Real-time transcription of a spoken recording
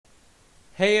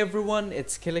Hey everyone,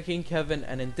 it's KillerKingKevin,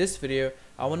 and in this video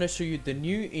I want to show you the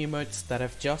new emotes that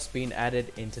have just been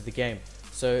added into the game.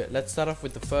 So let's start off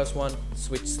with the first one,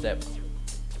 Switchstep.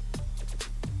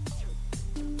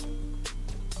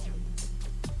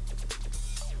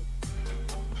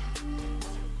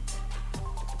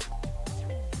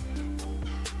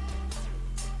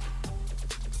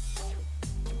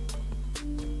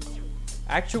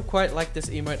 I actually quite like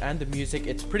this emote and the music.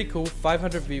 It's pretty cool.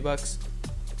 500 V-Bucks.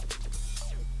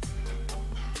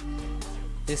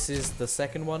 This is the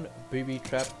second one,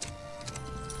 Bootytrapped.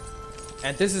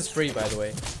 And this is free, by the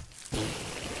way.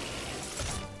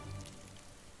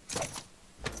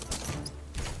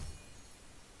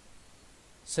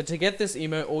 So to get this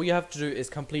emote, all you have to do is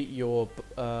complete your,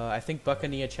 I think,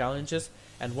 Buccaneer challenges.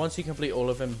 And once you complete all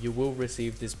of them, you will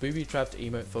receive this Bootytrapped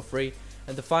emote for free.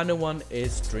 And the final one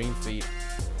is Dreamfeet.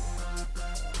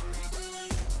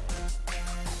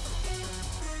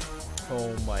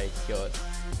 Oh my god.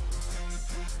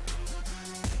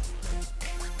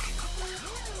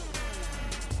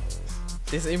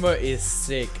 This emote is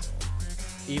sick.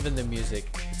 Even the music,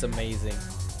 it's amazing.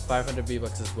 500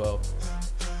 V-Bucks as well.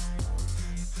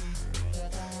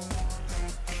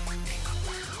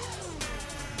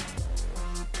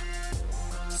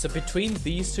 So between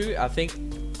these two, I think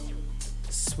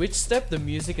Switchstep, the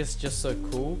music is just so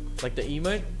cool. Like the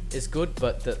emote is good,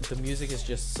 but the music is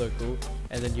just so cool.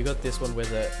 And then you got this one where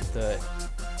the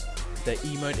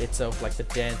emote itself, like the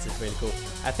dance, is really cool.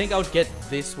 I think I would get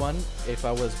this one if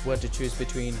I were to choose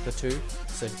between the two.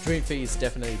 So Dreamfeet is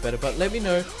definitely better, but let me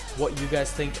know what you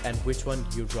guys think and which one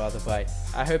you'd rather buy.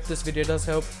 I hope this video does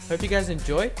help. Hope you guys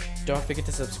enjoy. Don't forget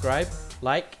to subscribe,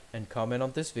 like, and comment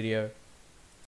on this video.